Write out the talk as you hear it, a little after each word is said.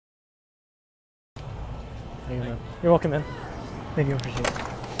There you go, man. You're welcome, man. Thank you, appreciate it.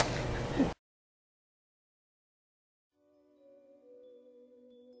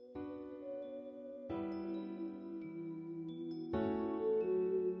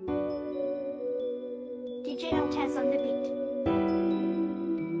 DJ Altes on the beat.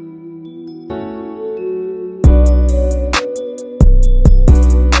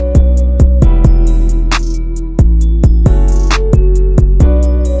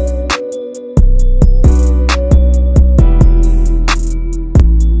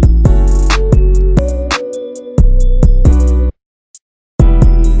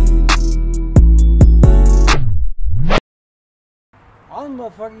 I'm the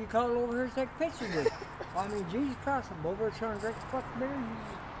motherfucker you called over here to take pictures with. I mean, Jesus Christ, I'm over here trying to drink the fucking beer.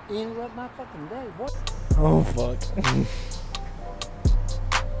 You interrupt my fucking day. What? Oh, fuck.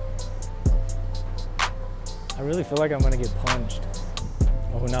 I really feel like I'm gonna get punched.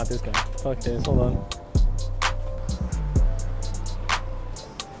 Oh, not this guy. Fuck this, hold on.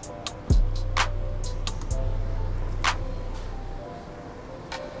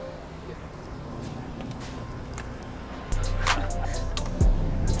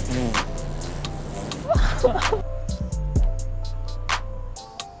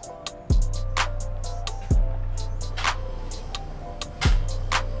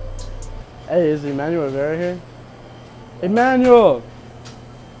 Hey, is Emmanuel Rivera here? Emmanuel!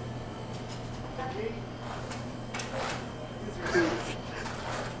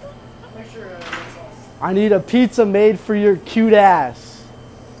 I need a pizza made for your cute ass.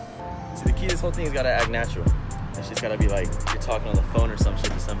 See, the key to this whole thing is gotta act natural. It's just gotta be like you're talking on the phone or some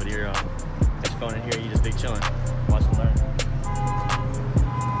shit to somebody. You're got your phone in here, you just big chilling. Watch and learn.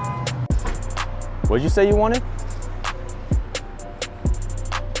 What'd you say you wanted?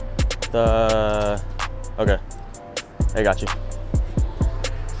 Okay. I got you.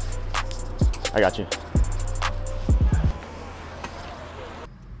 I got you.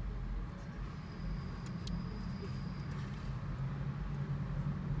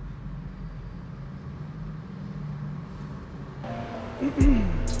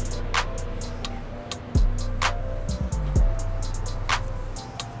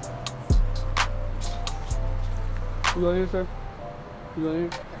 You going here, sir? You going here?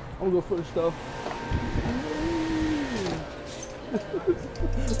 I'm gonna go for the stuff.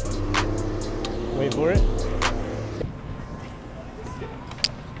 Wait for it.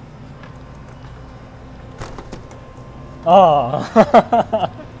 Oh.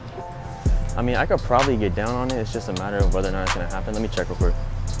 I mean, I could probably get down on it. It's just a matter of whether or not it's gonna happen. Let me check real quick.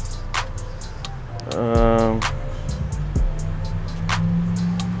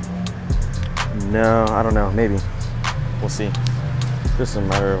 No, I don't know. Maybe. We'll see. Just a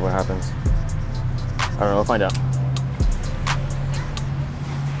matter of what happens. I don't know. We'll find out.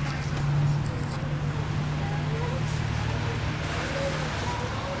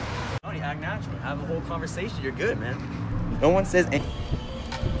 Tony, act natural. Have a whole conversation. You're good, man. No one says anything.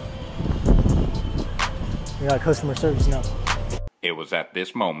 We got customer service now. It was at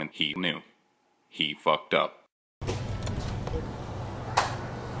this moment he knew. He fucked up.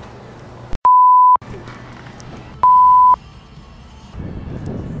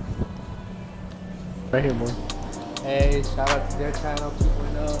 Right here, boy. Hey, shout out to DareChannel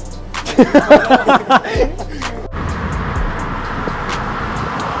 3.0.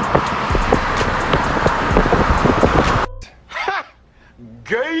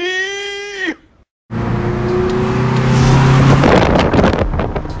 Gay!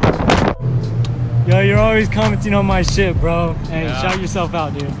 Yo, you're always commenting on my shit, bro. Hey, shout yourself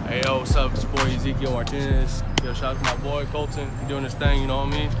out, dude. Hey, yo, what's up? It's your boy Ezekiel Martinez. Yo, shout out to my boy Colton. He's doing his thing, you know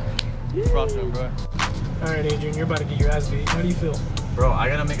what I mean? Props to him, bro. Alright, Adrian, you're about to get your ass beat. How do you feel? Bro, I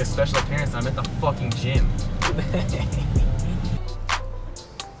gotta make a special appearance. I'm at the fucking gym.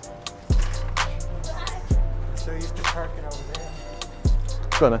 So used to parking over there.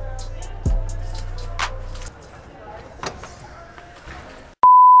 Go on, man.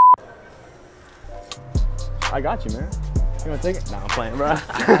 I got you, man. You wanna take it? Nah, I'm playing, bro.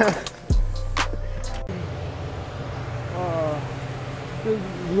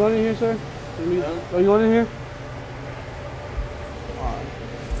 You going in here, sir? Oh, you going in here?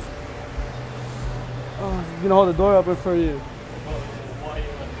 Oh, you gonna hold the door open for you.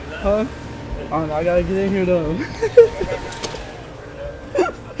 Huh? Oh, no, I gotta get in here though.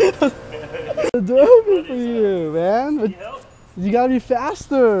 The door open for you, man. You gotta be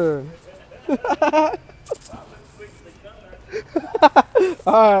faster.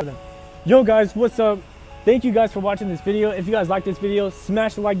 Alright. Yo guys, what's up? Thank you guys for watching this video. If you guys like this video,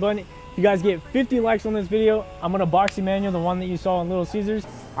 smash the like button. If you guys get 50 likes on this video, I'm gonna box Emmanuel, the one that you saw on Little Caesars.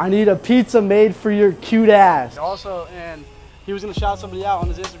 I need a pizza made for your cute ass. Also, and he was gonna shout somebody out on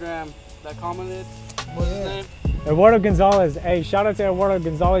his Instagram that commented. What's his name? Eduardo Gonzalez. Hey, shout out to Eduardo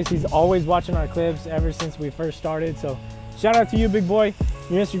Gonzalez. He's always watching our clips ever since we first started. So shout out to you, big boy.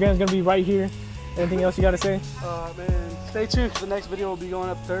 Your Instagram's gonna be right here. Anything else you gotta say? Man, stay tuned because the next video will be going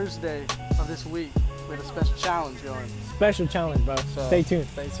up Thursday of this week with a special challenge going. Special challenge, bro. So, stay tuned.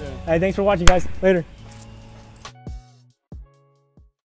 Stay tuned. Hey, thanks for watching, guys. Later.